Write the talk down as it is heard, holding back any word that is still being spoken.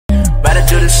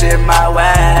shit my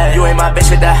way. You ain't my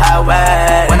bitch at the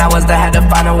highway. When I was there, had to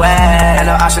find a way. Had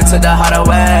no option to the harder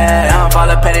way. Now I'm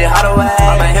falling petty harder way.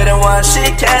 I'm a hidden one, she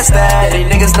can't stay. These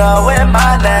niggas know it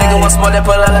my name. Nigga wants more than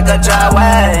pull up like a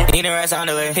driveway. Need the rest on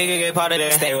the way. He could get part of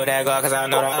this. Stay with that girl, cause I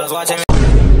know that I was watching.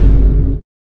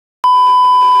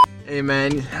 Hey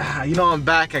man, you know I'm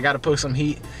back. I gotta post some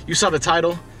heat. You saw the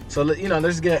title, so you know,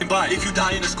 let's get. If you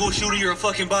die in a school shooting, you're a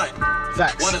fucking bot.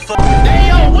 Facts. What the fuck? Hey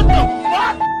yo, what the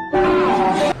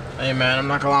fuck? Hey man, I'm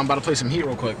not gonna lie, I'm about to play some heat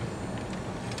real quick.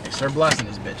 Hey, start blasting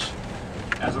this bitch.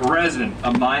 As a resident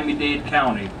of Miami-Dade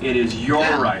County, it is your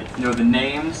right to know the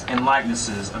names and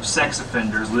likenesses of sex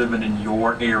offenders living in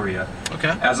your area.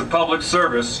 Okay. As a public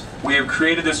service, we have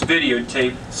created this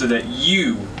videotape so that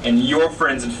you and your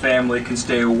friends and family can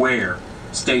stay aware,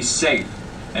 stay safe,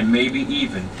 and maybe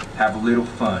even have a little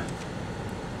fun.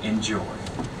 Enjoy.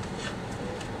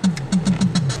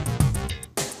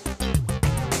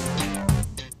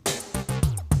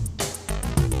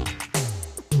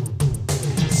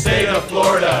 State of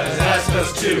Florida has asked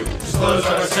us to disclose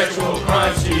our sexual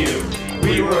crimes to you.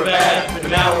 We were bad, but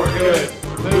now we're good.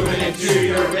 We're moving into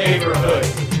your neighborhood.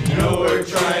 You know we're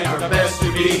trying our best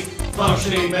to be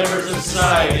functioning members of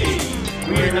society.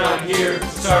 We're not here to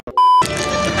start.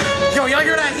 Yo, y'all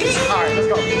hear that heat? Alright, let's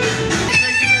go.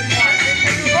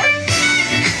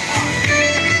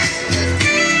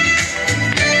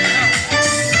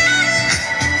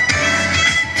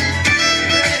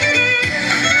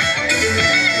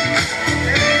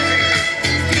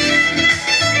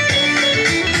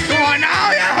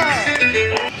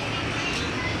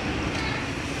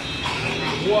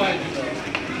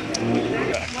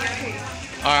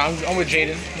 Alright, I'm with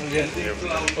Jaden.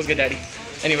 What's good, Daddy?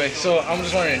 Anyway, so I'm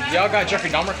just wondering, y'all got Jeffrey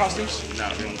Dahmer costumes? No,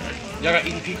 we don't got. Y'all got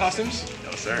EDP costumes?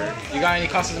 No, sir. You got any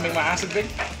costumes to make my ass look big?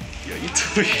 Yo, you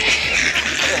too.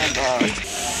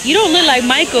 You don't look like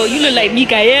Michael, you look like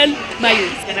Mikael.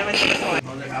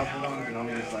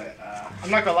 I'm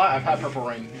not gonna lie, I've had Purple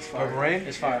Rain. It's fire. Purple Rain?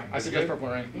 It's fire. I suggest Purple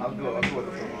Rain. I'll do it.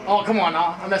 Oh, come on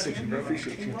now. I'm messing with you, bro.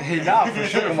 Appreciate you. Hey, nah, for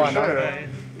sure. Come on, now.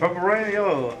 Purple Rain,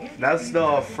 yo, that's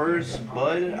the first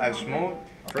bud I smoked,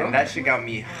 and that shit got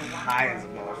me high as a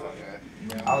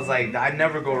motherfucker. I was like, I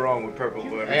never go wrong with Purple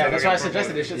Bud. Yeah, that's why I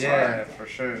suggested this shit's fire. Yeah, for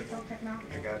sure.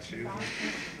 I got you.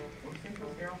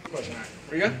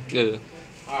 Are you good?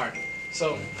 Yeah. Alright.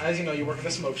 So, as you know, you work at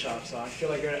a smoke shop, so I feel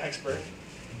like you're an expert.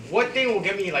 What thing will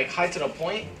get me like high to the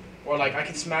point where like I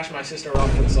can smash my sister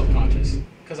off for the subconscious?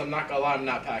 Because I'm not gonna lie, I'm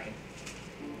not packing.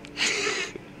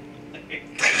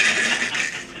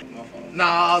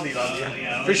 Nah, I'll leave.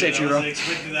 Yeah, appreciate you, bro. I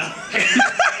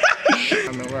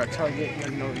mean, we're at Target.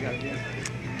 You know what we gotta do.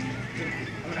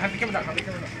 Have the camera down. Have the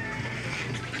camera down.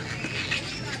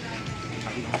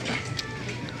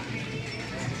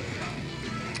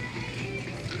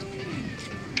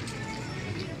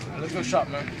 Let's go shop,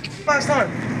 man. Last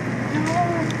time.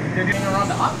 You're getting around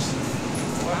the ops?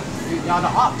 What? Y'all the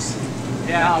ops?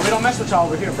 Yeah, nah, we don't mess with y'all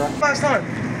over here, bro. Last time.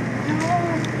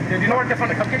 Dude, you know where I can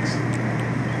find the cupcakes?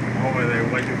 Over there,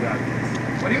 what you got?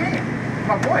 What do you mean?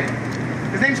 My boy.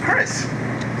 His name's Chris.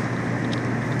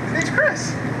 His name's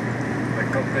Chris. The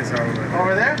cupcakes are over there.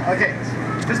 Over there? Okay.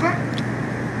 This one?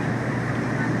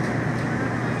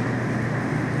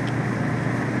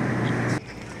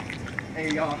 Hey,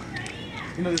 y'all.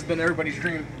 You know this has been everybody's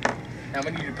dream. Now I'm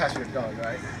gonna need you to pass your dog,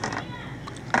 right?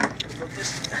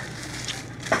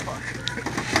 Fuck.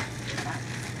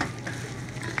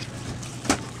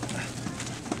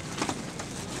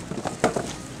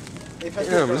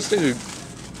 Damn, this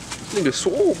nigga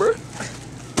swole, bro.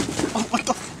 Oh, what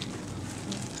the f.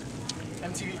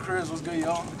 MTV Cribs, what's good,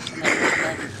 y'all?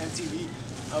 MTV.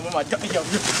 I'm on my dog. Yo,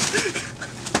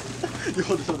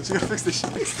 hold this. You gotta fix this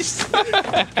shit.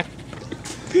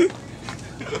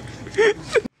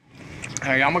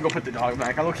 Alright, I'm gonna go put the dog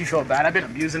back. I low-key feel bad. I've been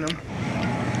abusing him.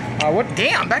 What?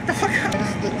 Damn, back the fuck up.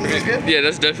 This is good? Yeah,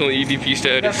 that's definitely EDP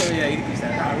status. Definitely, yeah, EDP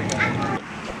status.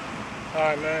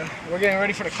 Alright, man. We're getting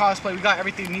ready for the cosplay. We got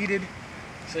everything needed.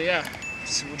 So, yeah.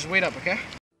 We'll just wait up, okay?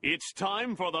 It's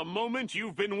time for the moment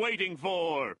you've been waiting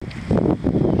for.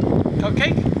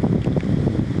 Cupcake?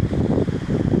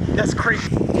 That's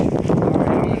crazy.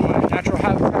 Natural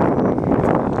habitat.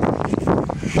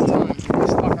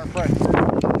 Let's talk our friend.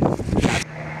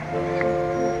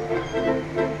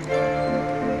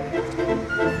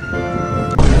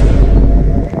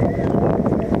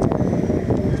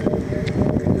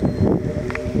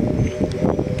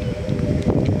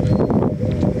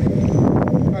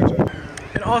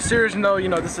 In all seriousness, though, you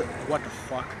know, this is, what the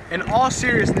fuck? In all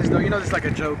seriousness, though, you know, this is like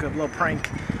a joke, a little prank.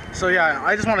 So yeah,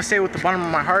 I just want to say with the bottom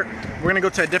of my heart, we're gonna go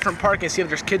to a different park and see if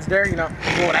there's kids there, you know.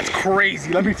 Whoa, that's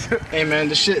crazy. Let me tell you. Hey man,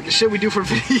 the shit we do for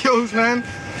videos, man.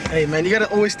 Hey man, you gotta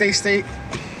always stay safe.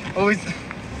 Always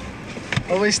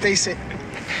stay safe.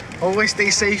 Always stay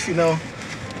safe, you know.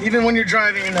 Even when you're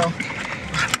driving, you know.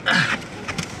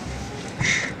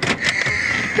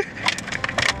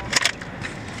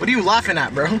 What are you laughing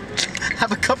at, bro?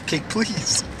 Have a cupcake,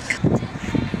 please. Oh,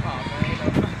 man.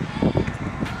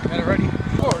 Get it ready.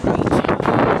 Forward, man.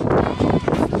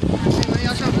 Hey, man,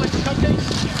 y'all trying to play for cupcakes?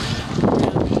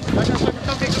 Y'all trying to play for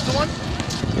cupcakes up to one?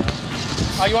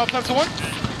 Oh, you want to play up to one?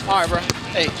 Alright, bro.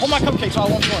 Hey, hold my cupcake so I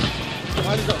won't be one.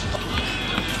 Why'd you go?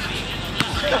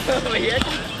 Hey,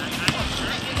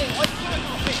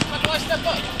 why step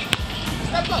up?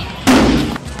 Step up.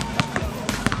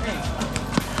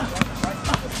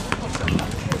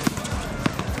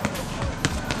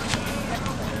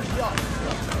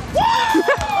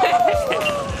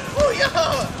 Oh, yeah.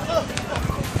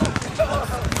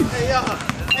 Hey,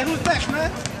 hey, who's back,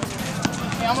 man?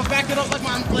 Hey, I'm gonna back it up like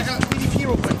I'm EDP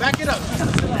real quick. Back it up.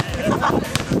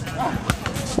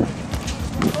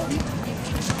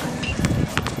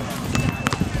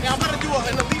 Hey, I'm about to do an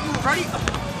elite move. Ready?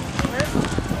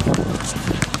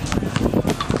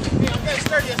 Hey, I'm getting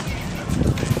sturdy.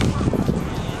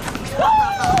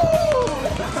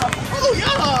 Oh,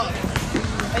 yeah.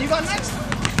 Hey, you got next?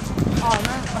 Oh,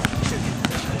 man.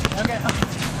 Okay.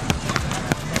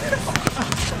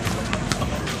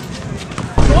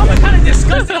 So I'm kind of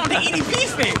disgusted on the EDP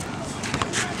thing.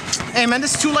 Hey, man,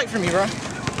 this is too late for me, bro.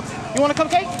 You want a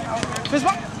cupcake? Fist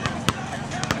bump?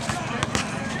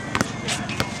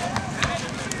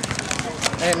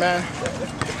 Hey, man.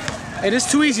 Hey, this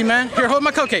is too easy, man. Here, hold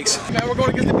my cupcakes. Man, we're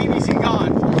going to get the BBC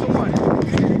God.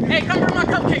 Hey, come bring my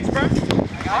cupcakes, bro.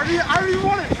 I already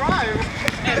want to drive.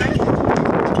 Hey, man.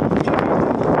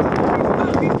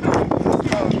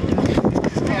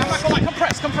 Hey, I'm not gonna lie.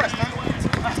 Come press, man.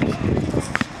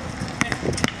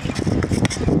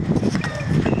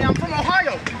 Hey, I'm from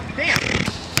Ohio. Damn.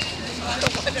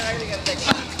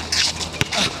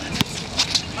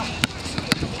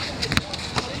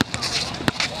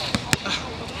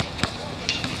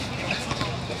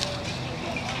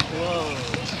 Whoa.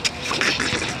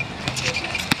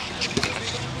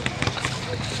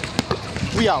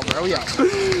 We out, bro. We out.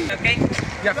 Okay.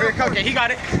 Yeah, for your cupcake. He got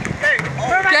it. Hey,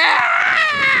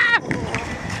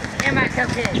 And my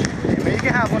cupcake. man, you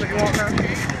can have one if you want, man.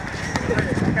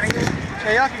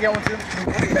 Hey, y'all can get one too.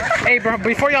 Hey, bro,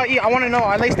 before y'all eat, I want to know,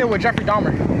 I laced it with Jeffrey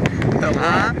Dahmer.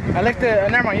 I laced it,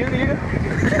 never mind, you good?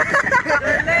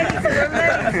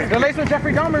 They're laced with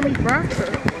Jeffrey Dahmer meat, bro.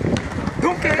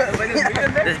 Okay.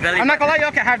 I'm not gonna lie,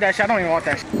 y'all can have that shit. I don't even want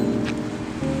that shit.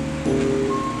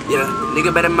 Yeah,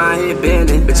 nigga better mind his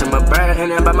business. Bitch, I'm a bird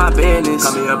and about my business.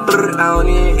 Call me a brr, I don't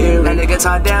even hear it. That nigga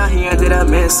talk down, he ended up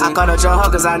missing. I called out your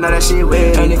hoe cause I know that she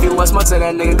with. And if you want smoke to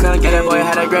that nigga couldn't get it. Boy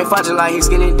had a great fortune like he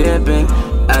skinny dipping.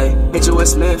 Ayy, hit you with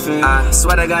Smithin'. I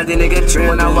swear to God, these niggas trippin'.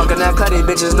 When I walk in that cut, these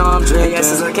bitches know I'm drippin'. Yeah,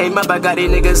 since I came up, I got these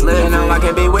niggas living. I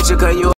can't be with you cause you